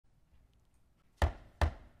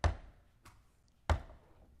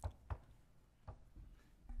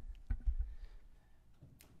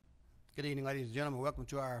Good evening, ladies and gentlemen. Welcome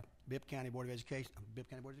to our Bibb County Board of Education. Bibb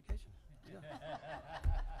County Board of Education? Yeah.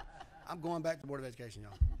 I'm going back to the Board of Education,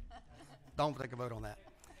 y'all. Don't take a vote on that.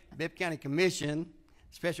 Bibb County Commission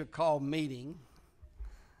special call meeting.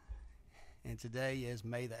 And today is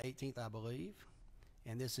May the 18th, I believe.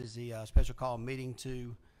 And this is the special call meeting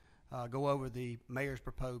to go over the mayor's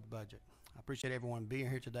proposed budget. I appreciate everyone being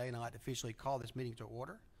here today, and I'd like to officially call this meeting to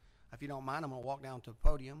order. If you don't mind, I'm going to walk down to the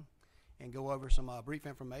podium and go over some brief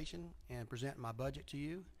information and present my budget to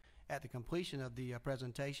you. At the completion of the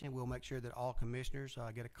presentation, we'll make sure that all commissioners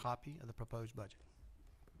get a copy of the proposed budget.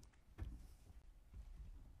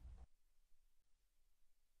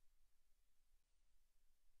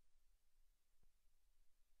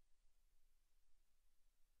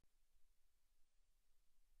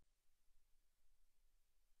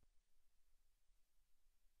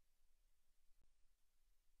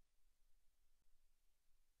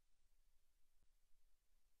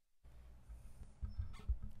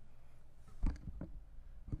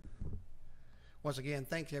 Once again,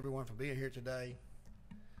 thanks everyone for being here today.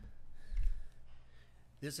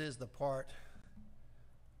 This is the part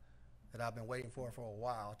that I've been waiting for a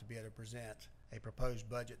while, to be able to present a proposed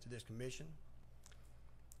budget to this commission.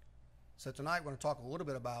 So tonight we're going to talk a little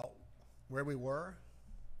bit about where we were,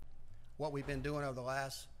 what we've been doing over the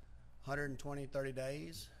last 120, 30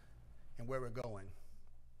 days, and where we're going.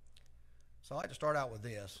 So I'd like to start out with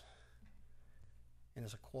this, and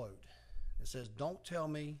it's a quote. It says, "Don't tell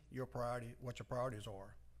me what your priorities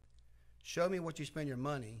are. Show me what you spend your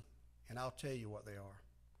money, and I'll tell you what they are."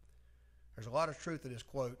 There's a lot of truth to this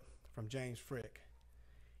quote from James Frick,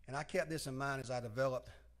 and I kept this in mind as I developed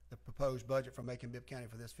the proposed budget for Macon-Bibb County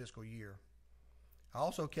for this fiscal year. I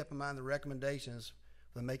also kept in mind the recommendations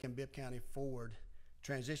for the Macon-Bibb County Forward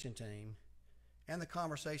transition team and the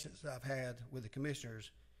conversations that I've had with the commissioners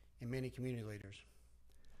and many community leaders.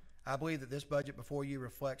 I believe that this budget before you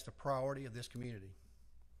reflects the priority of this community.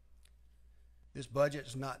 This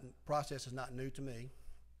budget process is not new to me.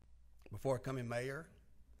 Before becoming mayor,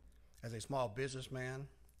 as a small businessman,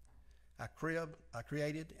 I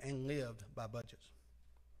created and lived by budgets.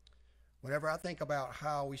 Whenever I think about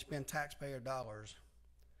how we spend taxpayer dollars,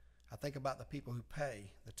 I think about the people who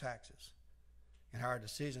pay the taxes and how our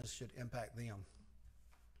decisions should impact them.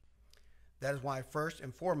 That is why, first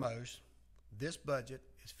and foremost, this budget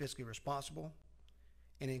is fiscally responsible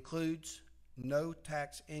and includes no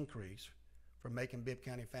tax increase for Macon-Bibb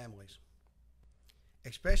County families.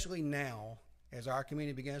 Especially now, as our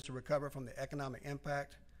community begins to recover from the economic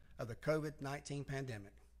impact of the COVID-19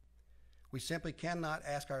 pandemic, we simply cannot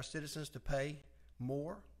ask our citizens to pay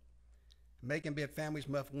more. Macon-Bibb families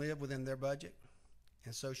must live within their budget,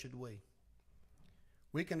 and so should we.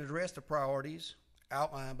 We can address the priorities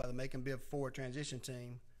outlined by the Macon-Bibb Forward transition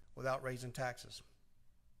team without raising taxes.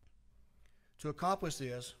 To accomplish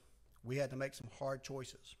this, we had to make some hard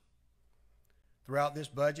choices. Throughout this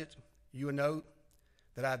budget, you will note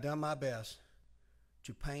that I've done my best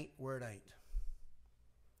to paint where it ain't.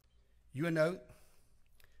 You will note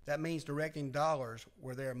that means directing dollars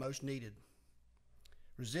where they are most needed,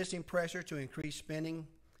 resisting pressure to increase spending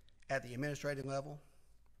at the administrative level,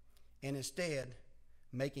 and instead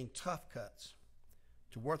making tough cuts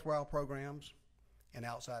to worthwhile programs and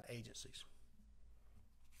outside agencies.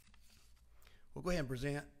 We'll go ahead and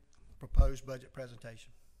present proposed budget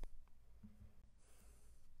presentation.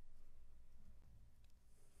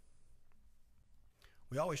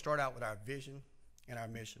 We always start out with our vision and our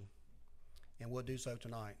mission, and we'll do so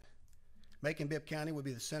tonight. Macon-Bibb County will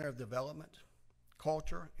be the center of development,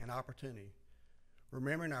 culture, and opportunity,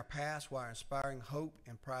 remembering our past while inspiring hope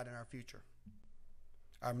and pride in our future.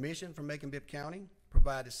 Our mission for Macon-Bibb County: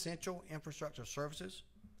 provide essential infrastructure services,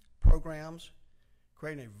 programs,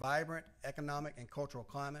 creating a vibrant economic and cultural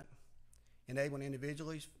climate, enabling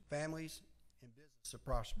individuals, families, and businesses to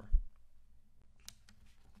prosper.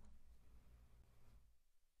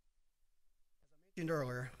 As I mentioned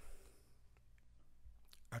earlier,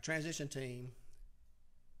 our transition team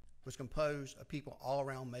was composed of people all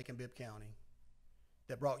around Macon-Bibb County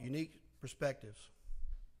that brought unique perspectives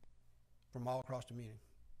from all across the community.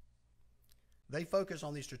 They focus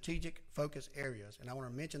on these strategic focus areas, and I want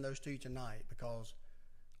to mention those to you tonight because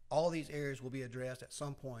all these areas will be addressed at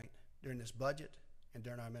some point during this budget and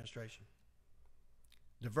during our administration.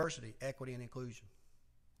 Diversity, equity, and inclusion,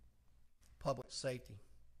 public safety,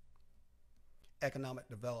 economic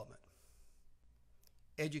development,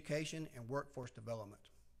 education and workforce development,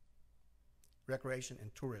 recreation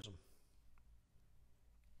and tourism.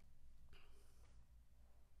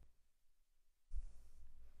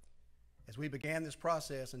 As we began this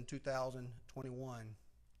process in 2021,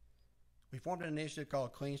 we formed an initiative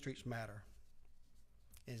called Clean Streets Matter.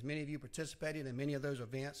 As many of you participated in many of those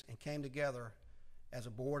events and came together as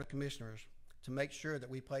a board of commissioners to make sure that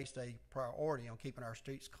we placed a priority on keeping our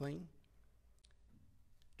streets clean.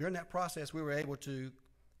 During that process, we were able to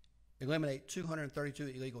eliminate 232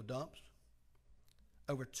 illegal dumps,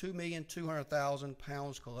 over 2,200,000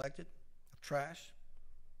 pounds collected of trash,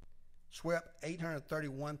 swept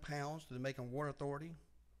 831 pounds to the Macon Water Authority,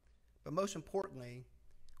 but most importantly,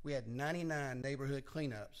 we had 99 neighborhood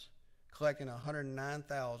cleanups collecting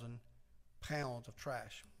 109,000 pounds of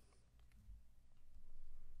trash.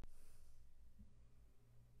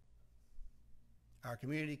 Our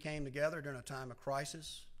community came together during a time of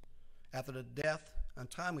crisis after the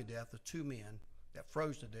untimely death of two men that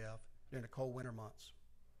froze to death during the cold winter months.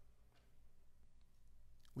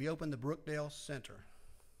 We opened the Brookdale Center,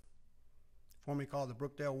 formerly called the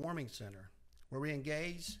Brookdale Warming Center, where we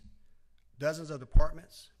engaged dozens of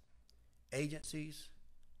departments, agencies,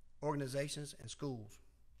 organizations, and schools.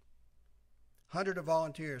 Hundreds of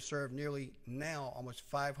volunteers serve nearly now almost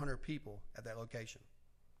 500 people at that location.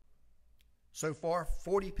 So far,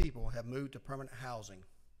 40 people have moved to permanent housing.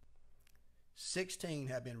 16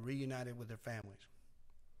 have been reunited with their families,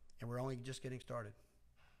 and we're only just getting started.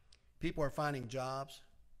 People are finding jobs.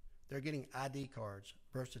 They're getting ID cards,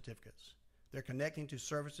 birth certificates. They're connecting to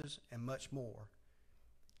services and much more.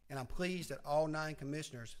 And I'm pleased that all 9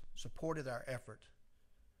 commissioners supported our effort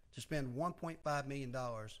to spend $1.5 million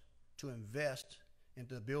to invest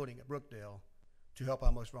into the building at Brookdale to help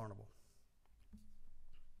our most vulnerable.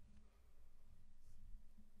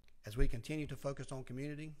 As we continue to focus on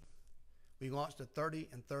community, we launched the 30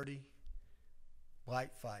 and 30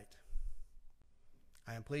 Blight Fight.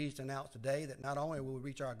 I am pleased to announce today that not only will we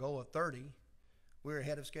reach our goal of 30, we're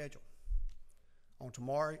ahead of schedule. On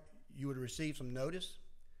tomorrow, you would receive some notice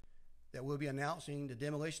that we'll be announcing the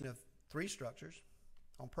demolition of 3 structures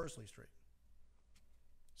on Pursley Street.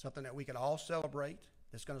 Something that we could all celebrate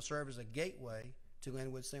that's going to serve as a gateway to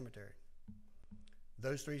Linwood Cemetery.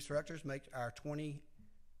 Those 3 structures make our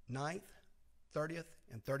 29th, 30th,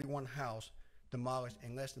 and 31 house demolished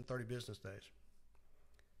in less than 30 business days.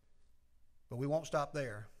 But we won't stop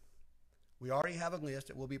there. We already have a list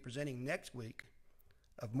that we'll be presenting next week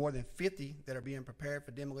of more than 50 that are being prepared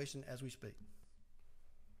for demolition as we speak.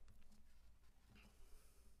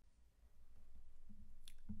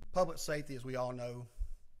 Public safety, as we all know,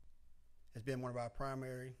 has been one of our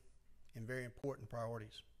primary and very important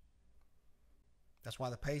priorities. That's why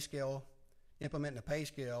the pay scale, implementing the pay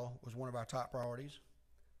scale, was one of our top priorities.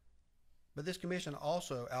 But this commission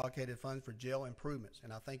also allocated funds for jail improvements,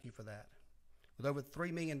 and I thank you for that, with over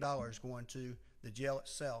 $3 million going to the jail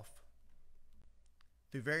itself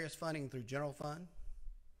through various funding through general fund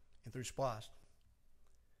and through SPLOST.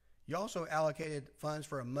 You also allocated funds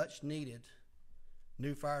for a much needed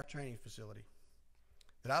new fire training facility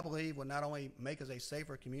that I believe will not only make us a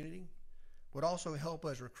safer community, but also help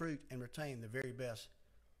us recruit and retain the very best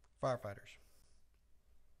firefighters.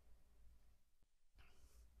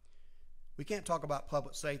 We can't talk about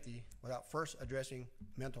public safety without first addressing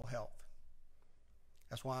mental health.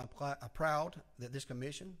 That's why I'm proud that this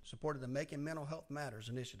commission supported the Making Mental Health Matters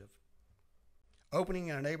initiative, opening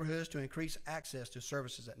in our neighborhoods to increase access to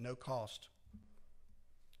services at no cost.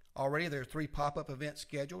 Already there are 3 pop-up events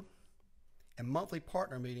scheduled and monthly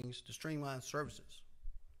partner meetings to streamline services.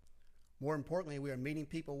 More importantly, we are meeting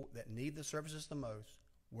people that need the services the most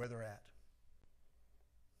where they're at.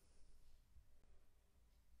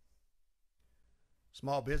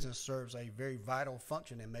 Small business serves a very vital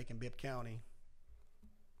function in Macon-Bibb County,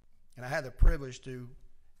 and I had the privilege to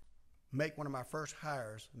make one of my first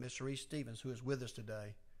hires, Ms. Cherise Stevens, who is with us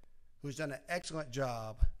today, who's done an excellent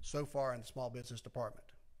job so far in the small business department.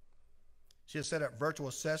 She has set up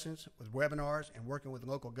virtual sessions with webinars and working with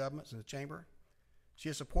local governments in the chamber. She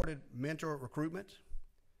has supported mentor recruitment,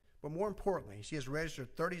 but more importantly, she has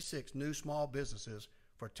registered 36 new small businesses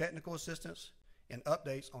for technical assistance and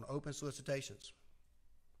updates on open solicitations.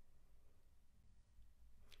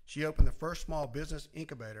 She opened the first small business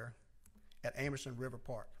incubator at Amerson River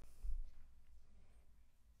Park.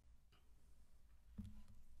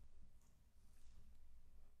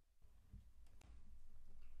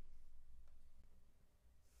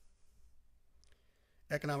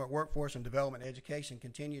 Economic workforce and development education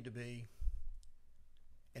continue to be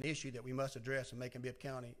an issue that we must address in Macon-Bibb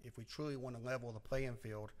County if we truly want to level the playing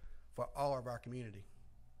field for all of our community.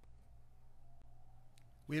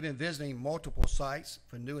 We have been visiting multiple sites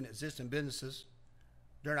for new and existing businesses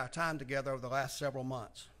during our time together over the last several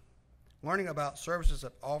months, learning about services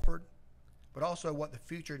that are offered, but also what the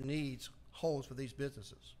future needs holds for these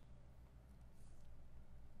businesses.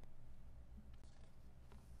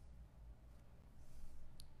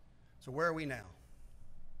 So where are we now?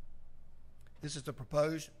 This is the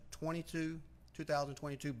proposed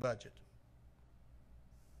 2022 budget.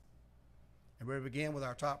 And we're going to begin with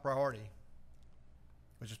our top priority,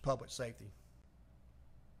 which is public safety.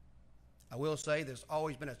 I will say there's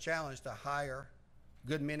always been a challenge to hire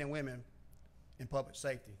good men and women in public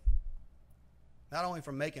safety. Not only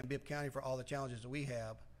from Macon-Bibb County for all the challenges that we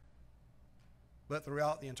have, but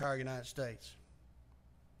throughout the entire United States.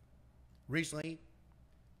 Recently,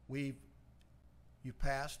 you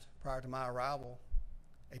passed, prior to my arrival,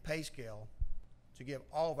 a pay scale to give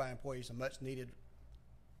all of our employees a much needed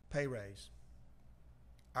pay raise.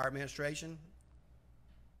 Our administration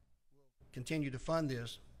will continue to fund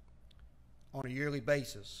this on a yearly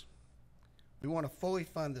basis. We want to fully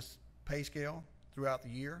fund this pay scale throughout the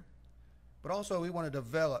year, but also we want to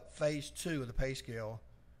develop phase 2 of the pay scale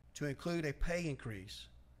to include a pay increase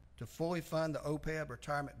to fully fund the OPEB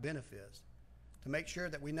retirement benefits, to make sure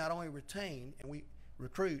that we not only retain and we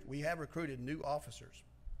have recruited new officers,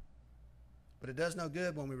 but it does no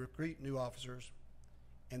good when we recruit new officers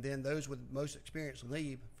and then those with most experience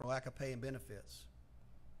leave for lack of pay and benefits.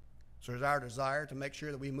 So it's our desire to make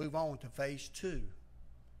sure that we move on to phase 2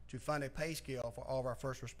 to fund a pay scale for all of our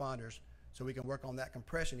first responders so we can work on that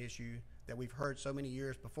compression issue that we've heard so many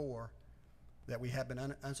years before that we have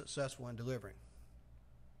been unsuccessful in delivering.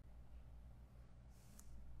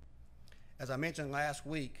 As I mentioned last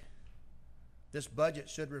week, this budget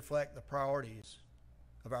should reflect the priorities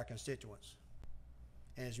of our constituents.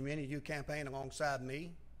 And as many of you campaigned alongside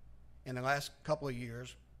me in the last couple of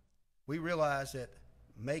years, we realized that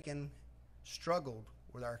Macon struggled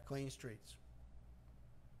with our clean streets.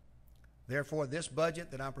 Therefore, this budget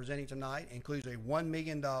that I'm presenting tonight includes a $1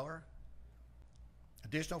 million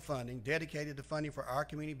additional funding dedicated to funding for our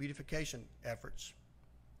community beautification efforts,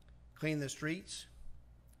 cleaning the streets,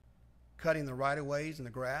 cutting the right-of-ways and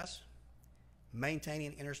the grass,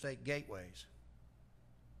 maintaining interstate gateways.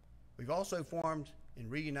 We've also formed and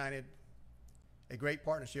reunited a great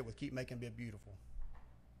partnership with Keep Macon-Bibb Beautiful.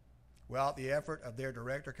 Without the effort of their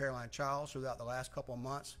director, Caroline Childs, throughout the last couple of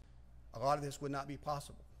months, a lot of this would not be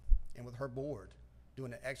possible. And with her board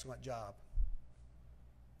doing an excellent job.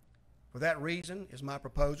 For that reason is my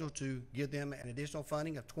proposal to give them an additional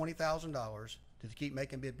funding of $20,000 to Keep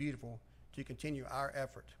Macon-Bibb Beautiful to continue our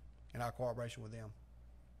effort and our cooperation with them.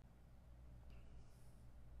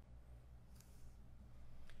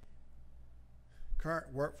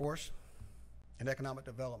 Current workforce and economic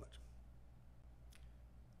development.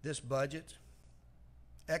 This budget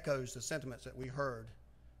echoes the sentiments that we heard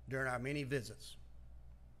during our many visits.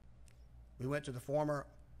 We went to the former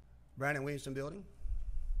Brandon Williamson building.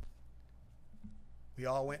 We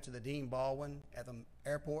all went to the Dean Baldwin at the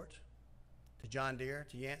airport, to John Deere,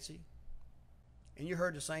 to Yancey. And you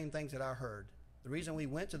heard the same things that I heard. The reason we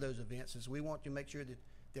went to those events is we want to make sure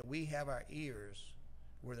that we have our ears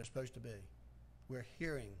where they're supposed to be. We're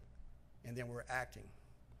hearing, and then we're acting.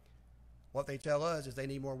 What they tell us is they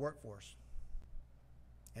need more workforce.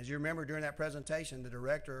 As you remember during that presentation, the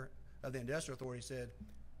director of the Industrial Authority said,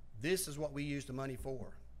 this is what we use the money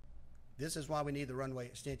for. This is why we need the runway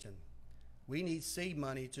extension. We need seed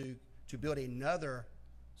money to build another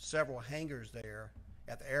several hangars there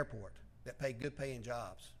at the airport that pay good paying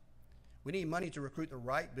jobs. We need money to recruit the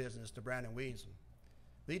right business to Brandon Williamson.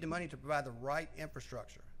 We need the money to provide the right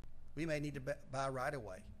infrastructure. We may need to buy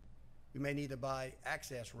right-of-way. We may need to buy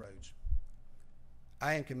access roads.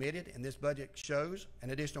 I am committed, and this budget shows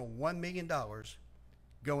an additional $1 million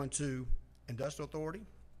going to Industrial Authority,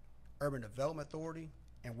 Urban Development Authority,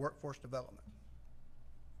 and Workforce Development.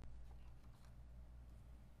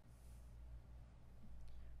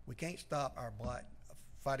 We can't stop our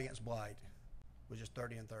fight against blight with just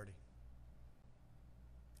 30 and 30.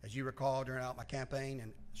 As you recall, during my campaign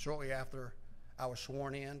and shortly after I was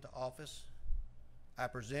sworn in to office, I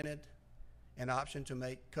presented an option to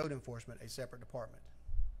make code enforcement a separate department.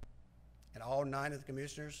 And all 9 of the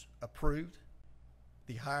commissioners approved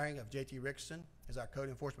the hiring of J.T. Rickson as our code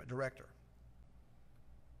enforcement director.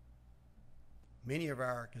 Many of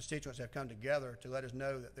our constituents have come together to let us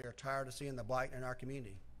know that they are tired of seeing the blight in our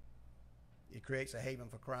community. It creates a haven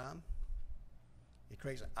for crime. It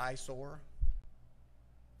creates an eyesore,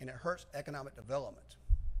 and it hurts economic development.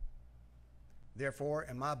 Therefore,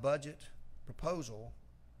 in my budget proposal,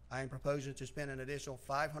 I am proposing to spend an additional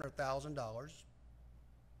 $500,000,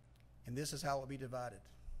 and this is how it will be divided.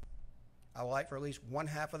 I would like for at least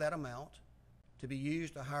 1/2 of that amount to be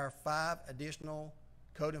used to hire 5 additional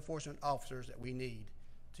code enforcement officers that we need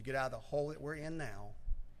to get out of the hole that we're in now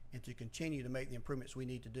and to continue to make the improvements we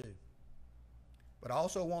need to do. But I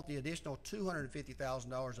also want the additional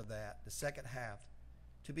 $250,000 of that, the second half,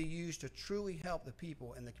 to be used to truly help the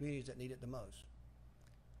people in the communities that need it the most.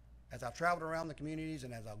 As I've traveled around the communities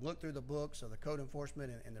and as I've looked through the books of the code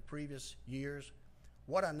enforcement in the previous years,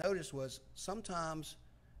 what I noticed was sometimes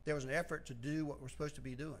there was an effort to do what we're supposed to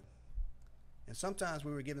be doing. And sometimes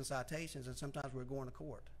we were given citations and sometimes we were going to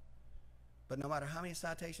court. But no matter how many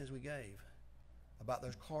citations we gave about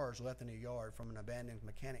those cars left in the yard from an abandoned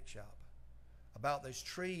mechanic shop, about those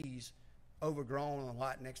trees overgrown on the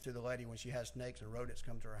lot next to the lady when she has snakes and rodents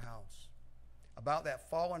come to her house, about that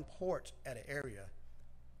fallen porch at an area,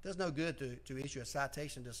 there's no good to issue a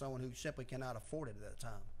citation to someone who simply cannot afford it at that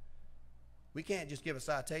time. We can't just give a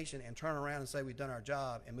citation and turn around and say we've done our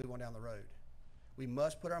job and move on down the road. We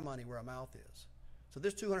must put our money where our mouth is. So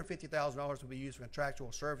this $250,000 will be used for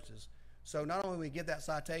contractual services. So not only we give that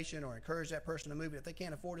citation or encourage that person to move it, if they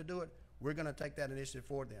can't afford to do it, we're going to take that initiative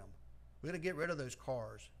for them. We're going to get rid of those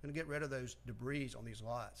cars. We're going to get rid of those debris on these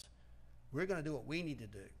lots. We're going to do what we need to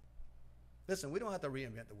do. Listen, we don't have to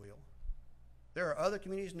reinvent the wheel. There are other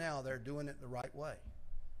communities now that are doing it the right way.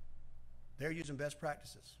 They're using best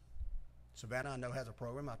practices. Savannah, I know, has a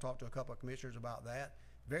program. I talked to a couple of commissioners about that.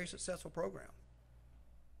 Very successful program.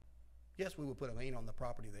 Yes, we would put a lien on the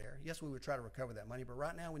property there. Yes, we would try to recover that money, but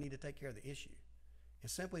right now we need to take care of the issue. And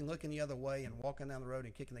simply looking the other way and walking down the road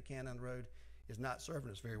and kicking the can down the road is not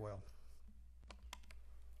serving us very well.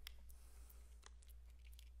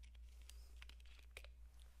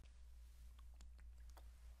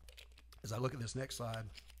 As I look at this next slide,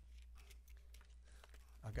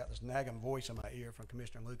 I've got this nagging voice in my ear from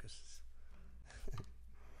Commissioner Lucas.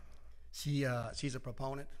 She's a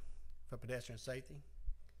proponent for pedestrian safety.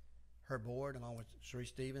 Her board, along with Sheree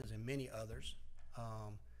Stevens and many others,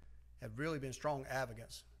 have really been strong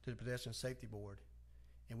advocates to the Pedestrian Safety Board.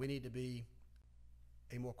 And we need to be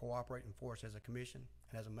a more cooperating force as a commission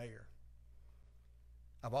and as a mayor.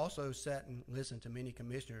 I've also sat and listened to many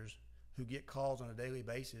commissioners who get calls on a daily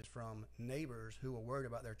basis from neighbors who are worried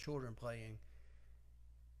about their children playing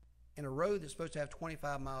in a road that's supposed to have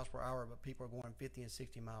 25 miles per hour, but people are going 50 and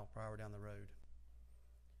 60 miles per hour down the road.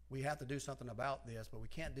 We have to do something about this, but we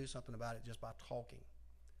can't do something about it just by talking.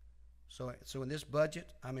 So in this budget,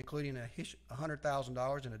 I'm including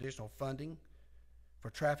 $100,000 in additional funding for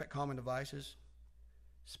traffic calming devices,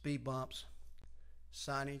 speed bumps,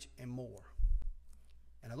 signage, and more.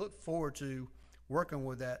 And I look forward to working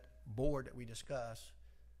with that board that we discussed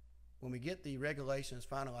when we get the regulations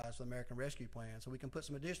finalized for the American Rescue Plan, so we can put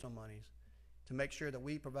some additional monies to make sure that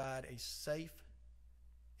we provide a safe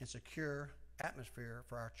and secure atmosphere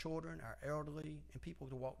for our children, our elderly, and people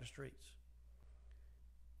to walk the streets.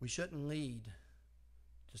 We shouldn't lead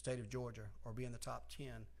the state of Georgia or be in the top 10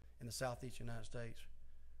 in the southeast United States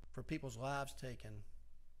for people's lives taken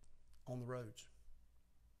on the roads.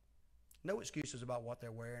 No excuses about what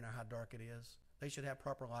they're wearing or how dark it is. They should have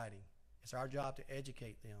proper lighting. It's our job to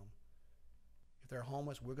educate them. If they're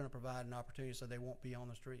homeless, we're going to provide an opportunity so they won't be on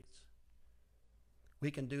the streets. We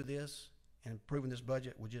can do this, and improving this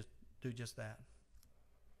budget will just do just that.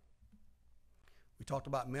 We talked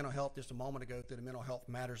about mental health just a moment ago through the Mental Health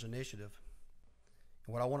Matters Initiative.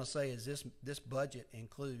 And what I want to say is this budget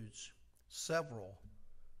includes several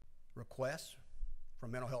requests from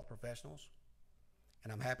mental health professionals.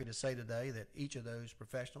 And I'm happy to say today that each of those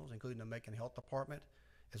professionals, including the Macon Health Department,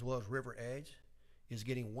 as well as River Edge, is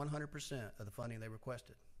getting 100% of the funding they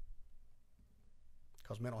requested,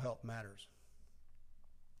 because mental health matters.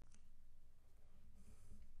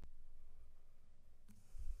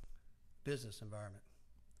 Business environment.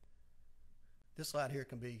 This slide here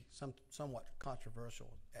can be somewhat controversial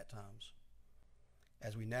at times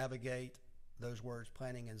as we navigate those words,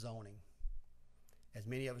 planning and zoning. As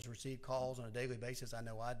many of us receive calls on a daily basis, I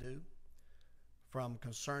know I do, from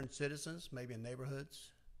concerned citizens, maybe in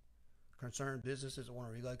neighborhoods, concerned businesses that want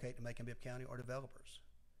to relocate to Macon-Bibb County, or developers.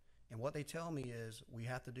 And what they tell me is we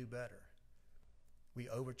have to do better. We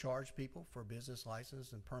overcharge people for business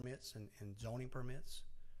license and permits and zoning permits.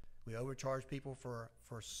 We overcharge people for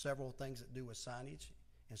several things that do with signage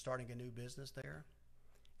and starting a new business there.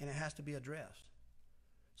 And it has to be addressed.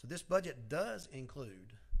 So this budget does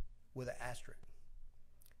include, with an asterisk,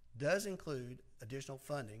 does include additional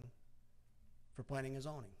funding for planning and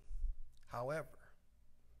zoning. However,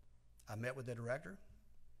 I met with the director,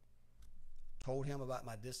 told him about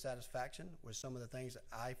my dissatisfaction with some of the things that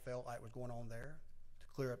I felt like was going on there to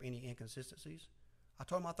clear up any inconsistencies. I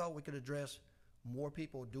told him I thought we could address more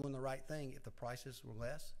people doing the right thing if the prices were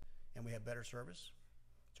less and we had better service,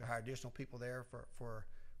 to hire additional people there for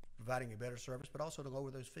providing a better service, but also to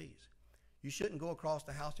lower those fees. You shouldn't go across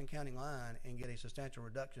the Houston County line and get a substantial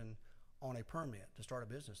reduction on a permit to start a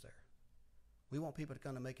business there. We want people to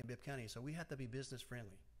come to Macon-Bibb County, so we have to be business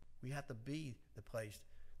friendly. We have to be the place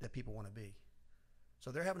that people want to be.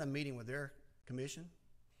 So they're having a meeting with their commission.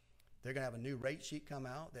 They're going to have a new rate sheet come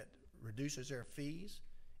out that reduces their fees.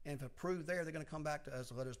 And if approved there, they're going to come back to us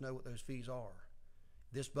and let us know what those fees are.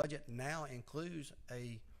 This budget now includes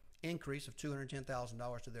a increase of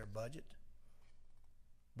 $210,000 to their budget.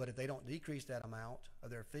 But if they don't decrease that amount of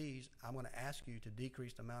their fees, I'm going to ask you to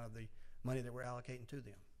decrease the amount of the money that we're allocating to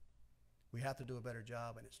them. We have to do a better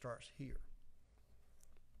job, and it starts here.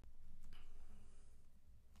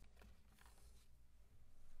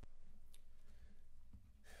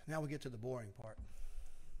 Now we get to the boring part.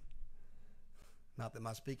 Not that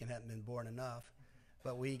my speaking hadn't been boring enough,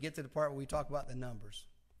 but we get to the part where we talk about the numbers.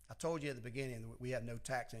 I told you at the beginning that we have no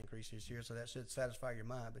tax increases here, so that should satisfy your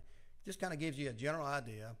mind. But it just kind of gives you a general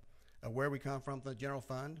idea of where we come from the general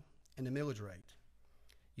fund and the millage rate.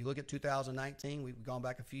 You look at 2019, we've gone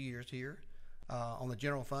back a few years here on the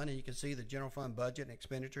general fund, and you can see the general fund budget and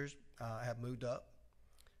expenditures have moved up.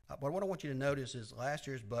 But what I want you to notice is last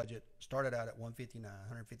year's budget started out at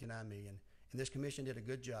 159 million, and this commission did a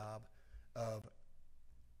good job of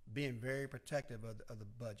being very protective of the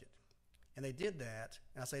budget. And they did that,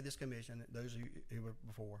 and I say this commission, those of you who were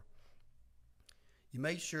before, you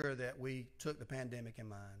made sure that we took the pandemic in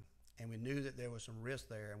mind, and we knew that there was some risk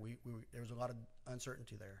there, and there was a lot of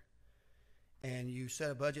uncertainty there. And you set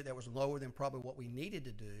a budget that was lower than probably what we needed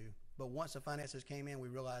to do, but once the finances came in, we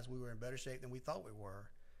realized we were in better shape than we thought we were,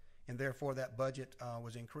 and therefore that budget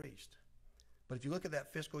was increased. But if you look at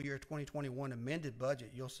that fiscal year 2021 amended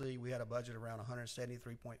budget, you'll see we had a budget around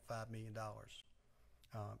 $173.5 million.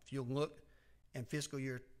 If you look in fiscal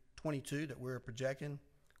year 22 that we're projecting,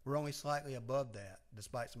 we're only slightly above that,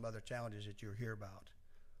 despite some other challenges that you'll hear about.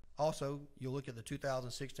 Also, you'll look at the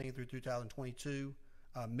 2016 through 2022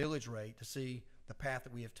 millage rate to see the path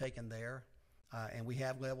that we have taken there, and we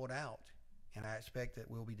have leveled out, and I expect that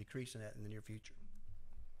we'll be decreasing that in the near future.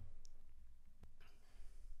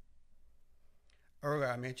 Earlier,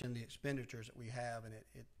 I mentioned the expenditures that we have, and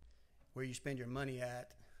where you spend your money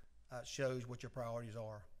at shows what your priorities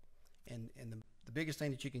are. And the biggest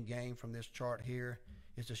thing that you can gain from this chart here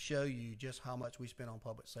is to show you just how much we spend on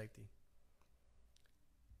public safety.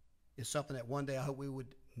 It's something that one day I hope we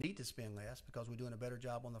would need to spend less because we're doing a better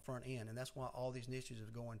job on the front end, and that's why all these initiatives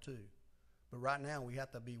are going to. But right now, we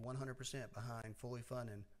have to be 100% behind fully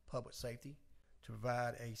funding public safety to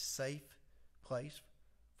provide a safe place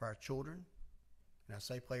for our children, and a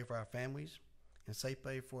safe place for our families, and a safe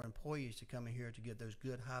place for employees to come in here to get those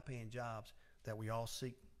good, high-paying jobs that we all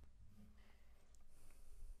seek.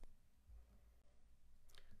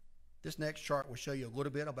 This next chart will show you a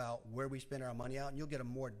little bit about where we spend our money out, and you'll get a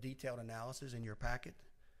more detailed analysis in your packet.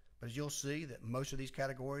 But as you'll see that most of these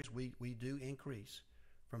categories we do increase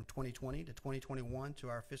from 2020 to 2021 to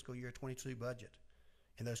our fiscal year 22 budget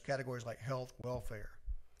in those categories like health, welfare.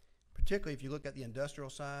 Particularly if you look at the industrial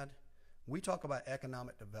side, we talk about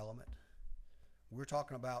economic development. We're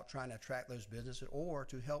talking about trying to attract those businesses or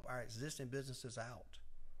to help our existing businesses out.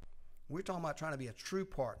 We're talking about trying to be a true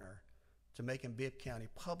partner to Macon-Bibb County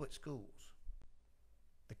Public Schools,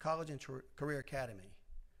 the College and Career Academy,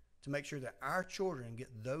 to make sure that our children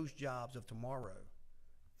get those jobs of tomorrow.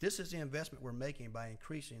 This is the investment we're making by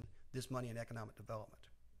increasing this money in economic development.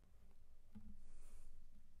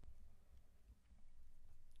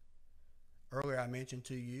 Earlier I mentioned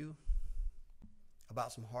to you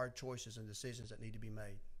about some hard choices and decisions that need to be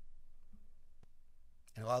made.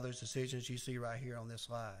 And a lot of those decisions you see right here on this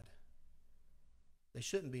slide, they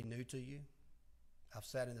shouldn't be new to you. I've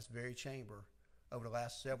sat in this very chamber over the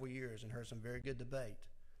last several years and heard some very good debate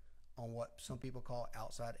on what some people call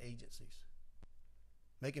outside agencies,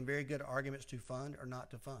 making very good arguments to fund or not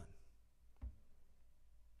to fund.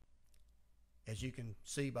 As you can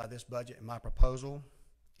see by this budget and my proposal,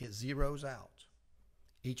 it zeroes out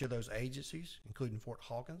each of those agencies, including Fort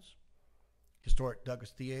Hawkins, Historic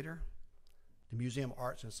Douglas Theater, the Museum of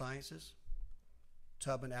Arts and Sciences,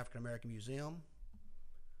 Tubman African American Museum,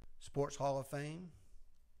 Sports Hall of Fame,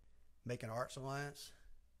 Macon Arts Alliance,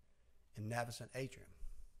 and Navicent Atrium.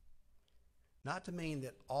 Not to mean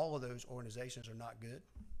that all of those organizations are not good,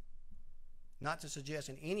 not to suggest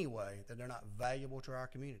in any way that they're not valuable to our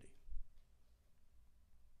community.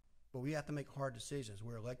 But we have to make hard decisions.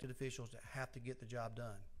 We're elected officials that have to get the job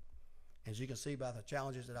done. As you can see by the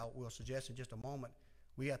challenges that I will suggest in just a moment,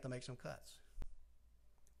 we have to make some cuts.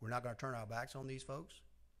 We're not going to turn our backs on these folks.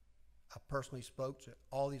 I personally spoke to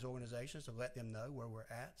all these organizations to let them know where we're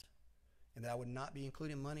at and that I would not be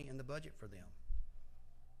including money in the budget for them.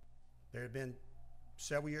 There had been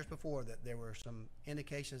several years before that there were some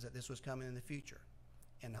indications that this was coming in the future.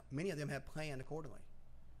 and many of them have planned accordingly.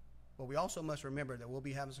 But we also must remember that we'll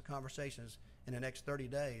be having some conversations in the next 30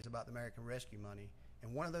 days about the American Rescue money.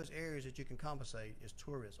 And one of those areas that you can compensate is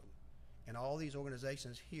tourism. And all these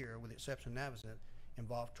organizations here, with the exception of Navicent,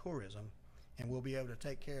 involve tourism, and we'll be able to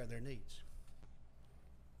take care of their needs.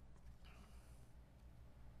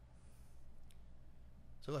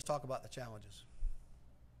 So let's talk about the challenges.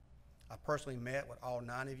 I personally met with all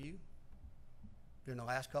 9 of you during the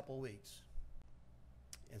last couple of weeks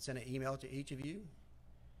and sent an email to each of you.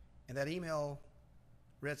 And that email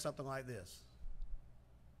read something like this.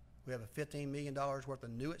 We have a $15 million worth of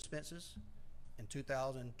new expenses in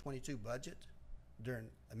 2022 budget during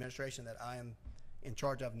administration that I am in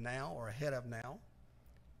charge of now or ahead of now.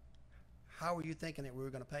 How were you thinking that we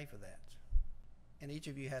were going to pay for that? And each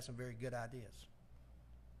of you has some very good ideas.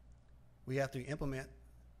 We have to implement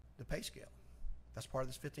the pay scale. That's part of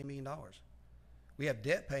this $15 million. We have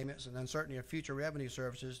debt payments and uncertainty of future revenue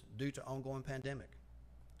services due to ongoing pandemic.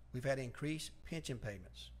 We've had increased pension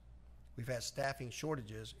payments. We've had staffing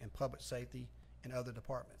shortages in public safety and other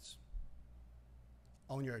departments.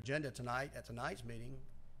 On your agenda tonight, at tonight's meeting,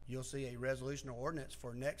 you'll see a resolution or ordinance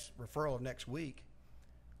for next referral of next week,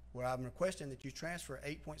 where I'm requesting that you transfer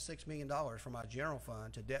 $8.6 million from our general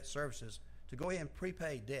fund to debt services to go ahead and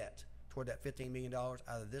prepay debt toward that $15 million out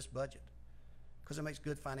of this budget, because it makes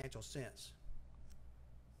good financial sense.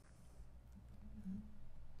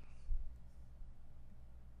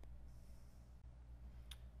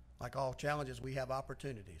 Like all challenges, we have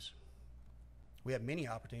opportunities. We have many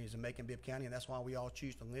opportunities in Macon-Bibb County, and that's why we all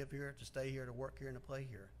choose to live here, to stay here, to work here, and to play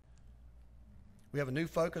here. We have a new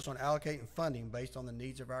focus on allocating funding based on the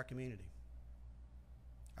needs of our community.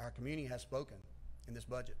 Our community has spoken in this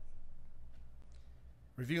budget.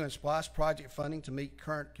 Reviewing SPLOST project funding to meet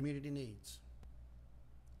current community needs.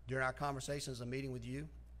 During our conversations and meeting with you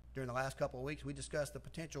during the last couple of weeks, we discussed the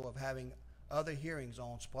potential of having other hearings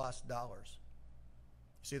on SPLOST dollars.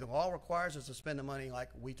 See, the law requires us to spend the money like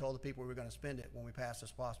we told the people we were going to spend it when we passed the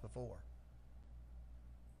SPLOST before.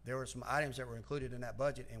 There were some items that were included in that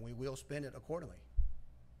budget, and we will spend it accordingly.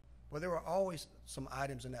 Well, there were always some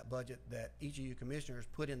items in that budget that each of you commissioners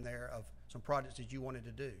put in there of some projects that you wanted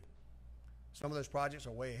to do. Some of those projects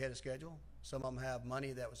are way ahead of schedule. Some of them have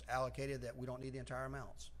money that was allocated that we don't need the entire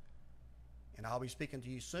amounts. And I'll be speaking to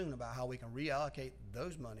you soon about how we can reallocate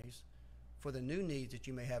those monies for the new needs that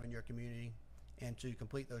you may have in your community and to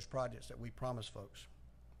complete those projects that we promised folks.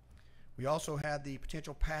 We also have the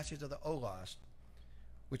potential passage of the OLOST,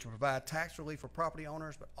 which will provide tax relief for property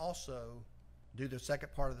owners, but also do the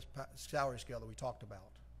second part of the salary scale that we talked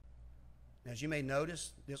about. And as you may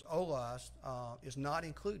notice, this OLOST is not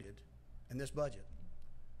included in this budget.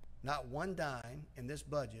 Not one dime in this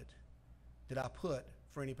budget did I put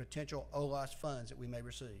for any potential OLOST funds that we may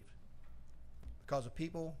receive, because the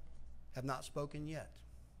people have not spoken yet.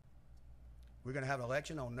 We're going to have an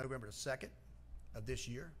election on November the 2nd of this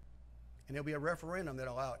year, and there'll be a referendum that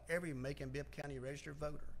will allow every Macon-Bibb County registered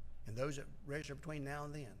voter, and those that register between now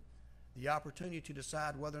and then, the opportunity to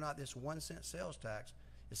decide whether or not this 1-cent sales tax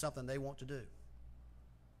is something they want to do.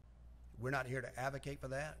 We're not here to advocate for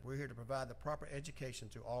that. We're here to provide the proper education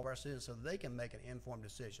to all of our citizens so they can make an informed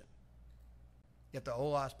decision. If the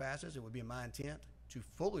OLOST passes, it would be my intent to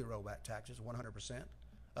fully roll back taxes 100%,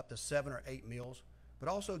 up to 7 or 8 meals, but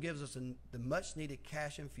also gives us the much needed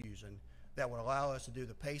cash infusion that would allow us to do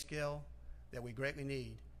the pay scale that we greatly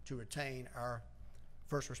need to retain our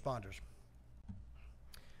first responders.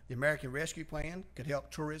 The American Rescue Plan could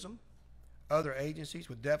help tourism, other agencies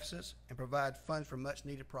with deficits, and provide funds for much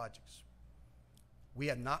needed projects. We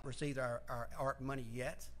have not received our ARP money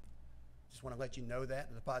yet. Just want to let you know that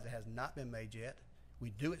the deposit has not been made yet.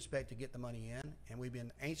 We do expect to get the money in, and we've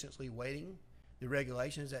been anxiously waiting the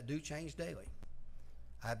regulations that do change daily.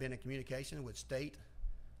 I've been in communication with state,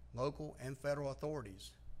 local, and federal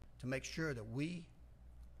authorities to make sure that we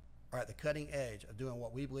are at the cutting edge of doing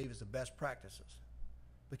what we believe is the best practices.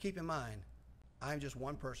 But keep in mind, I'm just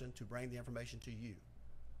one person to bring the information to you.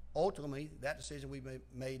 Ultimately, that decision will be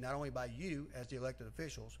made not only by you as the elected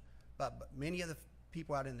officials, but many of the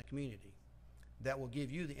people out in the community that will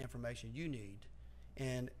give you the information you need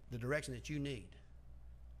and the direction that you need.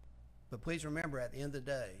 But please remember, at the end of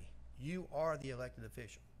the day, you are the elected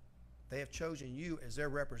official. They have chosen you as their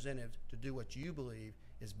representative to do what you believe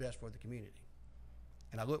is best for the community.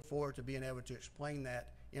 And I look forward to being able to explain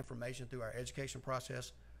that information through our education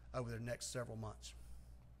process over the next several months.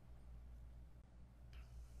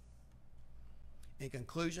 In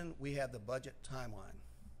conclusion, we have the budget timeline.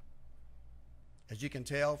 As you can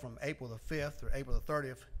tell, from April the 5th through April the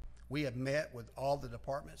 30th, we have met with all the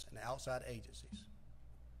departments and outside agencies.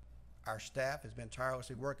 Our staff has been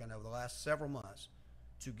tirelessly working over the last several months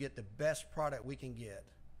to get the best product we can get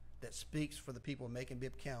that speaks for the people of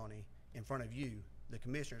Macon-Bibb County in front of you, the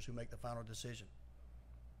commissioners who make the final decision.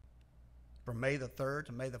 From May the 3rd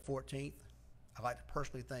to May the 14th, I'd like to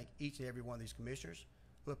personally thank each and every one of these commissioners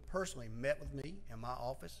who have personally met with me in my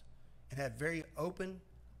office and had very open,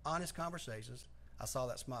 honest conversations. I saw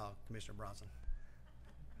that smile, Commissioner Bronson.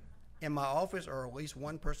 In my office, or at least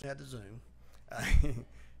one person had to Zoom,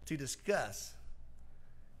 to discuss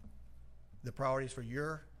the priorities for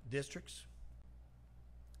your districts,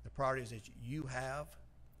 the priorities that you have,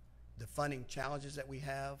 the funding challenges that we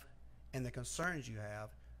have, and the concerns you have,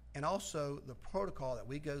 and also the protocol that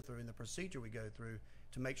we go through and the procedure we go through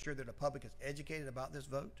to make sure that the public is educated about this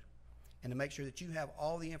vote and to make sure that you have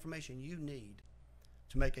all the information you need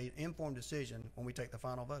to make an informed decision when we take the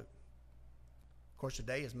final vote. Of course,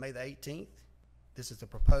 today is May the 18th. This is the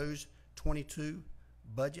proposed 22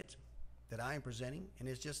 budget that I am presenting, and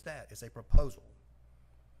it's just that. It's a proposal.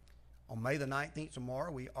 On May the 19th,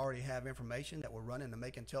 tomorrow, we already have information that will run in the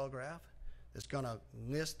Macon Telegraph that's going to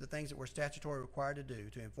list the things that we're statutorily required to do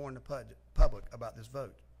to inform the public about this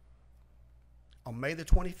vote. On May the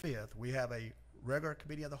 25th, we have a regular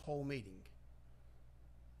Committee of the Whole meeting.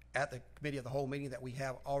 At the Committee of the Whole meeting that we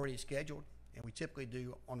have already scheduled, and we typically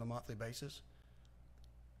do on a monthly basis,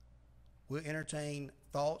 we'll entertain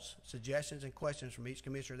thoughts, suggestions, and questions from each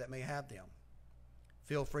commissioner that may have them.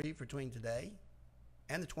 Feel free between today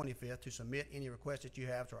and the 25th to submit any requests that you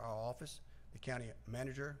have to our office, the county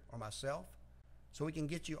manager, or myself, so we can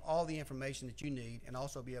get you all the information that you need and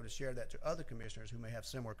also be able to share that to other commissioners who may have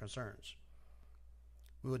similar concerns.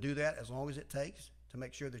 We will do that as long as it takes to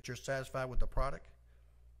make sure that you're satisfied with the product.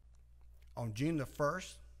 On June the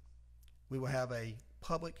 1st, we will have a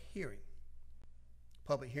public hearing.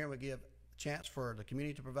 Public hearing will give a chance for the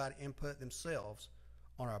community to provide input themselves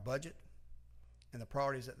on our budget and the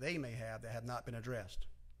priorities that they may have that have not been addressed.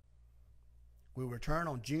 We will return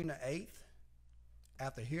on June the 8th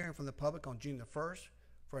after hearing from the public on June the 1st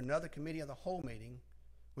for another Committee of the Whole meeting,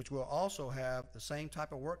 which will also have the same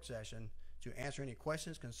type of work session to answer any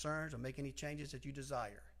questions, concerns, or make any changes that you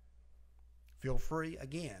desire. Feel free,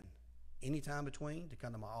 again, anytime between, to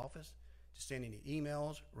come to my office, to send any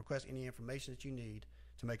emails, request any information that you need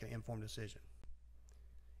to make an informed decision.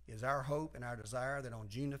 It is our hope and our desire that on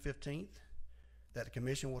June the 15th, that the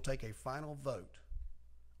Commission will take a final vote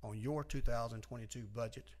on your 2022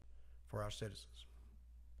 budget for our citizens.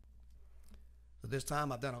 So this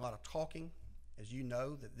time I've done a lot of talking. As you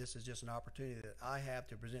know, that this is just an opportunity that I have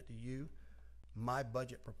to present to you my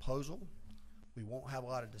budget proposal. We won't have a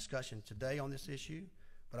lot of discussion today on this issue,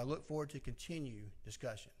 but I look forward to continue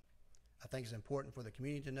discussion. I think it's important for the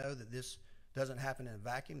community to know that this doesn't happen in a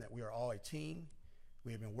vacuum, that we are all a team.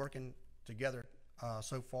 We have been working together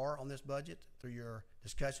so far on this budget through your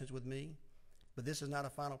discussions with me, but this is not a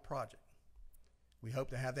final project. We hope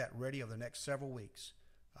to have that ready over the next several weeks.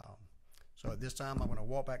 So at this time, I'm going to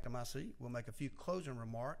walk back to my seat. We'll make a few closing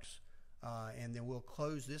remarks, and then we'll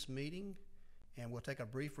close this meeting, and we'll take a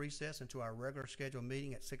brief recess into our regular scheduled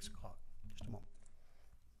meeting at 6 o'clock. Just a moment.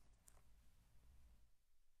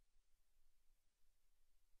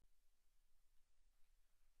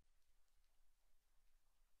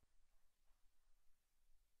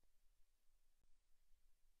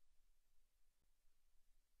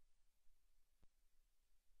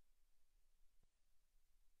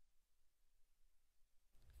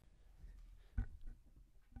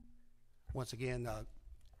 Once again,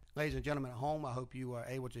 ladies and gentlemen at home, I hope you are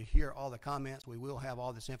able to hear all the comments. We will have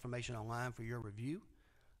all this information online for your review,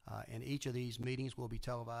 and each of these meetings will be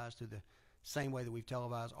televised through the same way that we've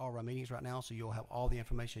televised all of our meetings right now, so you'll have all the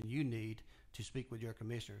information you need to speak with your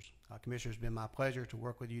commissioners. Commissioners, it's been my pleasure to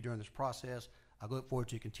work with you during this process. I look forward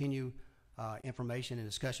to continue information and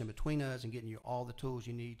discussion between us and getting you all the tools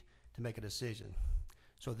you need to make a decision.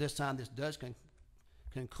 So this time, this does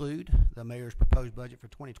conclude the mayor's proposed budget for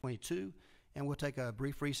 2022, and we'll take a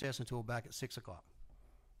brief recess until back at 6 o'clock.